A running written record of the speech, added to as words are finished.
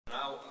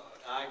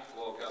I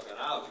woke up and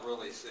I was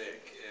really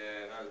sick,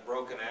 and I was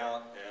broken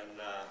out, and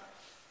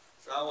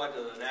so I went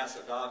to the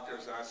NASA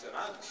doctors, and I said,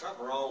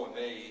 something wrong with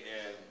me,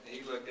 and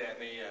he looked at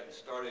me and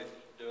started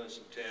doing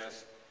some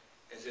tests,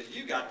 and said,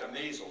 you got the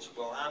measles.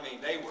 Well, I mean,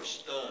 they were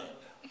stunned.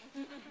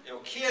 You know,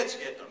 kids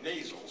get the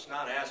measles,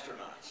 not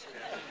astronauts.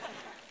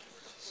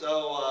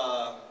 So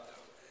I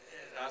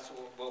said,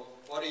 well,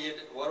 what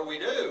do we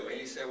do? And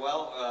he said,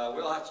 well,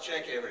 we'll have to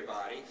check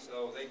everybody.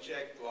 So they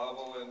checked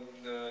Lovell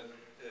and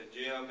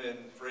Jim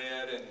and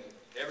Fred and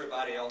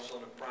everybody else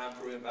on the prime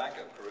crew and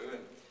backup crew,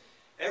 and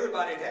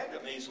everybody had the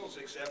measles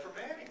except for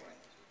Mattingly.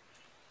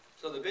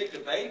 So the big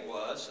debate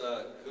was,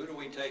 who do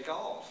we take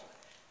off?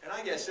 And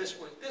I guess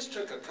this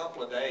took a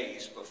couple of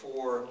days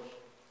before,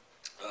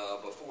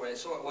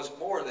 so it was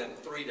more than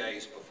 3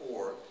 days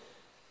before.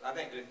 I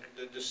think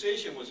the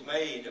decision was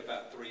made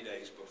about 3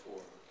 days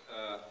before.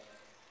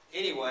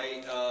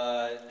 Anyway,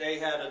 they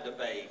had a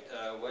debate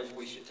whether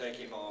we should take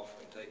him off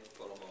and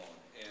put him on.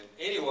 And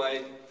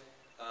anyway,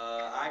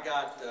 I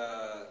got,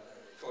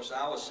 of course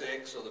I was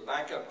sick, so the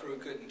backup crew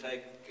couldn't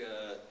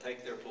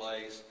take their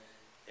place.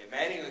 And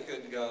Mattingly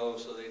couldn't go,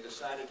 so they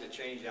decided to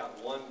change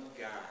out one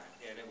guy.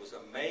 And it was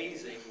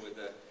amazing with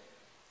the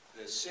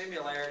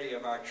similarity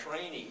of our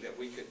training that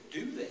we could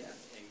do that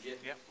and get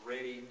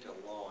ready to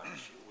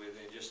launch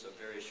within just a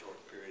very short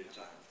period of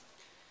time.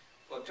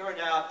 Well, it turned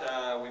out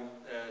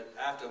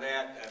after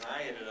that, and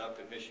I ended up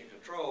in Mission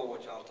Control,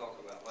 which I'll talk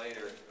about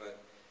later, but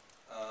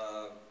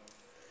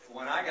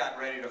when I got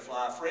ready to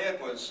fly,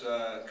 Fred was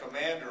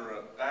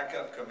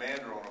backup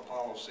commander on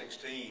Apollo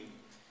 16,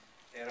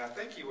 and I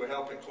think you were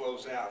helping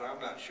close out, I'm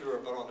not sure,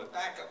 but on the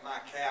back of my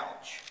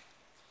couch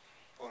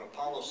on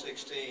Apollo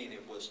 16,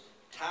 it was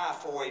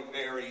Typhoid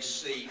Mary's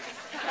seat.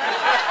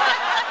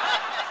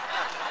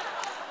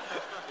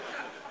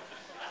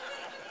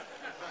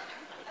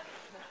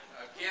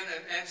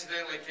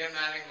 Incidentally, Ken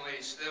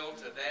Mattingly still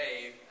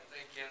today, I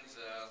think Ken's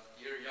a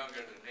year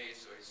younger than me,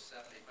 so he's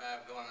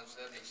 75 going on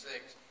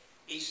 76.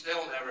 He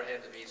still never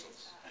had the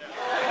measles. Never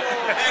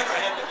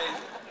had the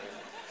measles.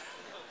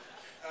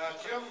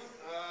 Jim,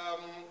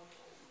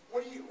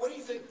 what do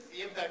you think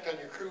the impact on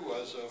your crew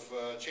was of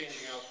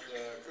changing out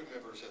crew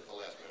members at the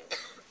last minute?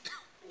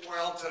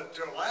 Well,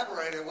 to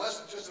elaborate, it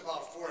wasn't just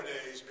about 4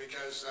 days,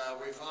 because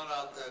we found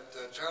out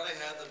that Charlie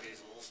had the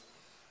measles,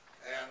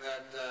 and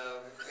that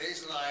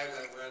Haise and I,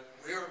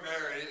 we were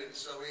married, and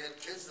so we had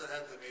kids that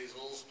had the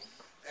measles,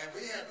 and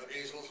we had the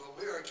measles when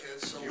we were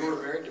kids. So you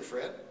were married to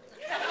Fred?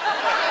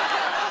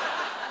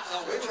 So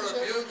we were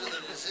immune to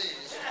the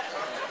disease.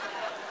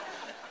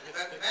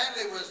 And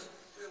Mattingly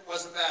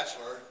was a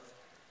bachelor,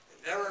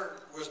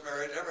 never was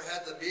married, never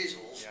had the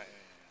measles,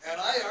 and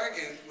I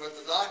argued with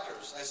the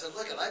doctors. I said,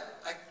 look,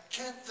 I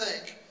can't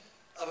think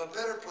of a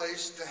better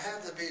place to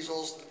have the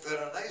measles than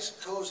a nice,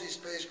 cozy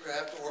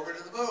spacecraft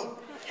orbiting the moon.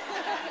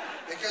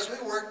 Because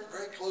we worked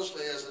very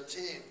closely as a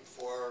team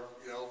for,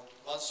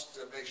 months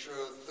to make sure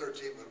the third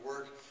team would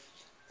work.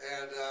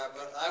 And,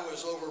 but I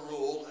was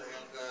overruled,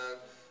 and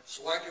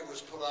Swigert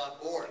was put on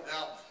board.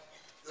 Now,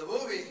 the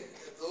movie,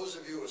 if those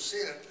of you who have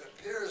seen it,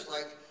 appears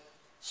like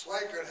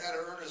Swigert had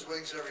to earn his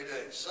wings every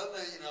day.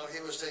 Suddenly,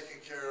 he was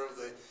taking care of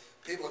the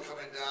people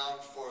coming down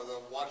for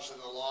watching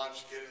the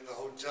launch, getting the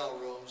hotel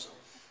rooms,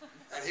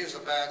 and he was a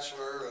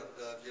bachelor, and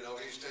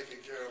he's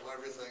taking care of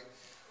everything.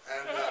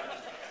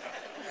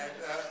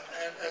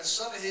 And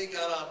suddenly he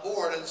got on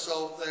board, and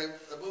so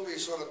the movie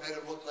sort of made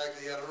it look like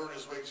he had to earn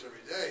his wings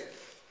every day.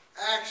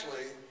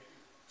 Actually,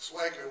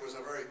 Swigert was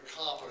a very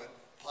competent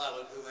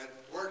pilot who had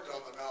worked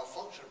on the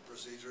malfunction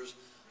procedures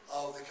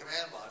of the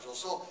command module.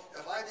 So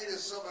if I needed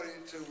somebody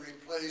to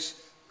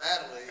replace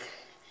Mattingly,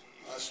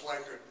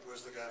 Swigert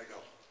was the guy to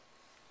go.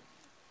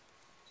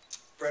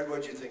 Fred,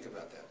 what did you think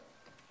about that?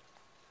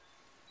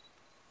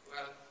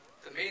 Well,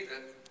 to me,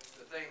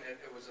 the thing that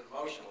it was an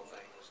emotional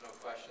thing. There's no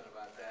question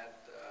about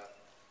that.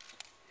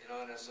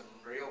 And there's some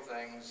real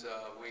things.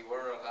 We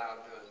were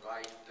allowed to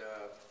invite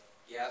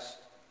guests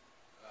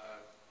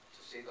to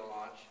see the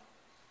launch.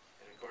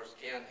 And of course,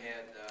 Ken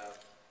had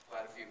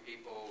quite a few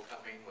people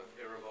coming with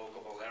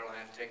irrevocable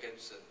airline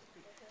tickets. And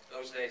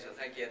those days, I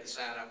think you had to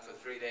sign up for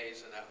 3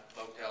 days in a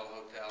hotel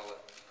at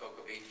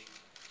Cocoa Beach.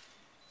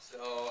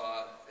 So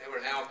they were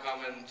now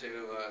coming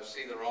to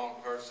see the wrong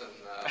person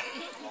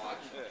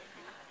launch.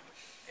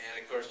 And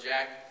of course,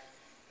 Jack,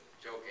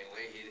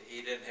 jokingly,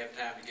 he didn't have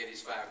time to get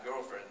his 5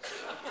 girlfriends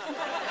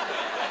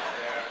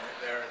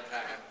there in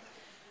time.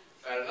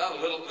 But another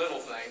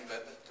little thing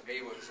that to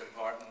me was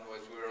important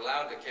was we were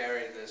allowed to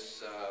carry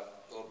this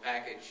little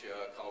package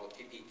called a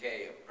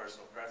PPK, a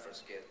personal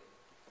preference kit.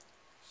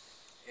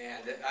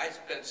 And I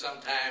spent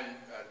some time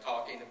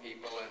talking to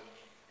people,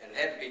 and it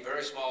had to be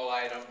very small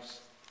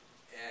items.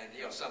 And,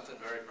 something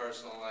very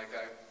personal, like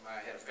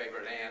I had a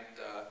favorite aunt.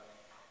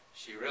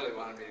 She really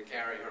wanted me to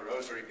carry her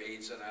rosary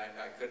beads, and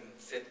I couldn't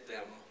fit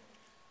them.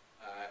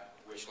 I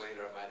wish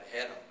later I might have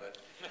had them, but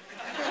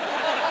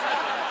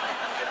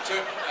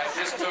I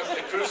just took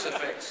the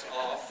crucifix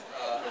off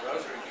the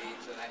rosary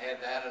beads, and I had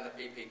that in the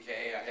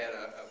PPK. I had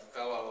a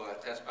fellow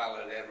test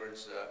pilot at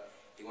Edwards.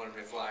 He wanted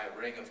me to fly a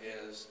ring of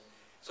his.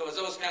 So it was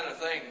those kind of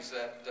things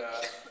that,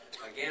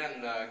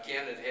 again,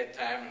 Ken had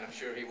time, and I'm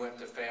sure he went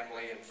to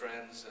family and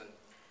friends and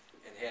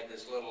had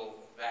this little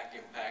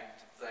vacuum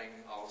packed thing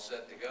all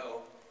set to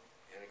go.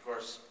 And of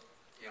course,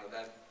 you know,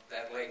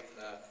 that late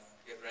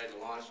getting ready to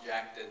launch,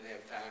 Jack didn't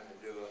have time to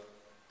do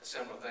a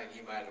similar thing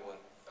he might have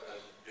wanted to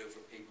do for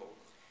people.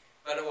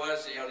 But it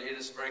was, you know, you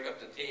just break up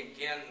the team.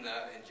 Ken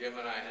and Jim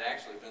and I had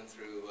actually been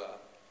through a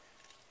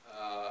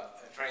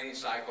training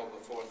cycle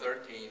before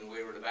 13.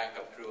 We were the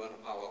backup crew on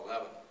Apollo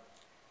 11.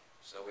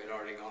 So we'd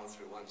already gone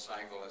through one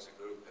cycle as a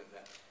group, and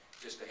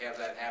just to have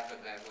that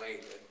happen that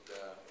late,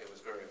 it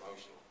was very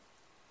emotional.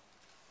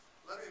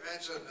 Let me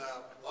mention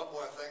one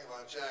more thing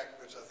about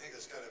Jack, which I think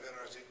is kind of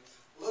interesting.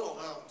 Little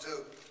known,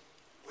 too.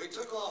 We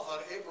took off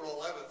on April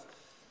 11th,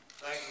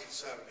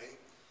 1970,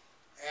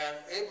 and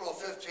April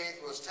 15th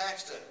was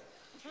tax day.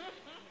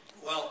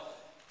 Well,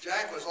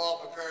 Jack was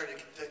all prepared to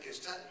take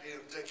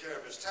care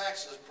of his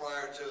taxes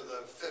prior to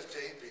the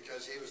 15th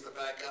because he was the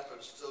backup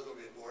and still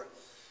going to be aboard.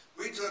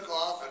 We took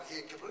off, and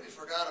he completely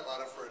forgot about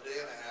it for a day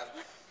and a half.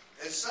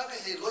 And suddenly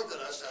he looked at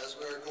us as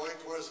we were going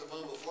towards the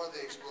moon before the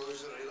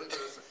explosion, and he looked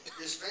at us.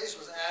 His face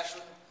was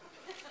ashen,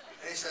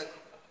 and he said,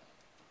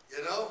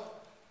 "You know,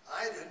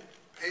 I didn't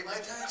pay my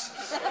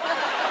taxes."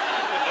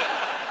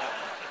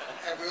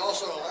 And we all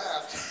sort of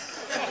laughed.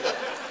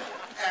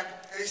 and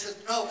he said,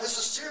 "No, this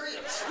is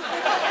serious.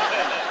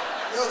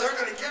 You know, they're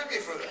going to get me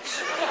for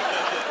this."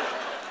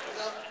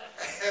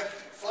 And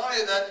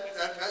finally,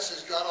 that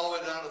message got all the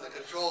way down to the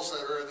control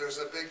center, and there's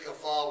a big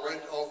guffaw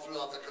right all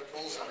throughout the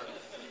control center.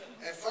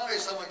 And finally,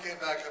 someone came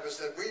back up and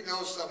said, "We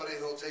know somebody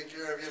who'll take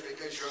care of you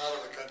because you're out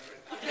of the country."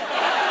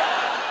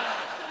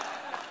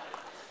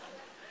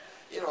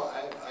 You know,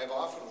 I've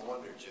often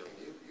wondered, Jim,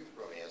 you could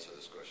probably answer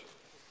this question.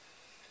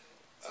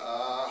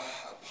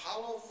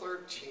 Apollo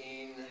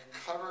 13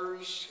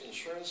 covers,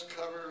 insurance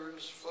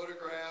covers,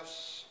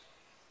 photographs,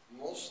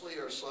 mostly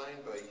are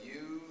signed by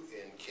you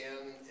and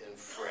Ken and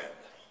Fred.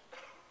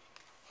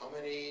 How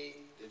many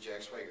did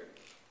Jack Swigert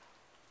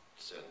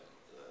sign?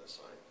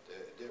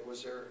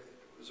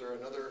 Was there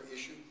another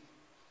issue?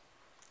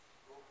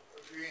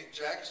 You mean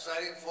Jack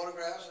signing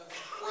photographs?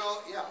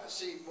 Well, yeah.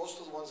 See, most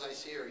of the ones I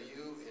see are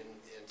you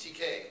and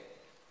TK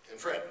and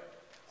Fred.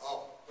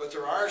 Oh, but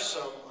there are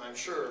some, I'm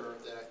sure,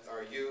 that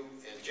are you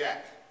and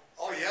Jack.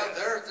 Oh yeah,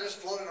 they're just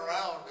floating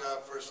around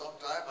for some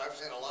time. I've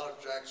seen a lot of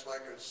Jack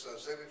Swigert's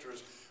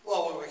signatures.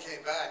 Well, when we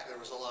came back, there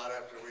was a lot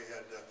after we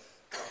had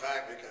come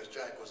back because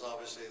Jack was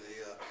obviously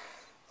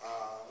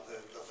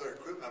the third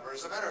crew member.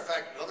 As a matter of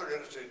fact, another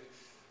interesting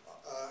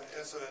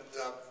incident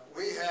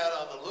we had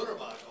on the lunar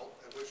module,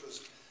 which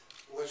was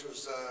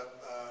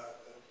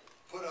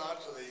put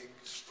onto the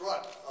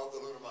strut of the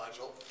lunar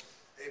module,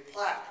 a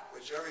plaque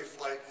which every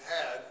flight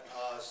had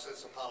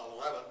since Apollo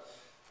 11,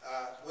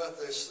 with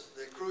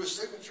the crew's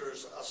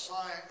signatures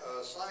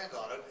signed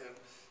on it, and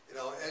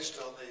etched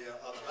on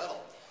the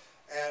metal.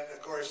 And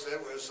of course, it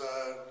was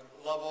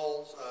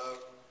Lovell,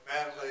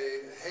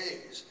 Mattingly,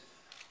 Haise.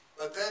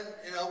 But then,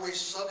 we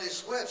suddenly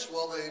switched.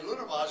 Well, the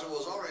lunar module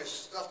was already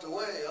stuffed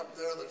away up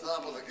there at the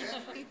top of the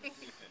gantry.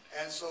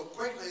 And so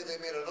quickly they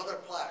made another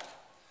plaque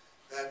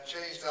that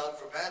changed out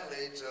from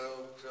Mattingly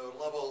to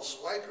Lovell,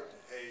 Swigert,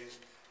 Haise.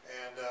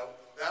 And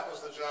that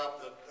was the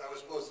job that I was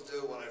supposed to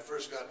do when I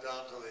first got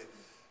down to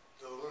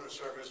the lunar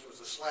surface, was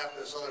to slap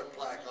this other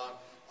plaque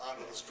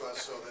onto the strut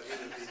so that he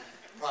would be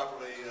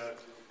properly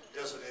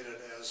designated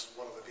as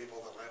one of the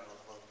people that landed on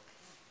the moon.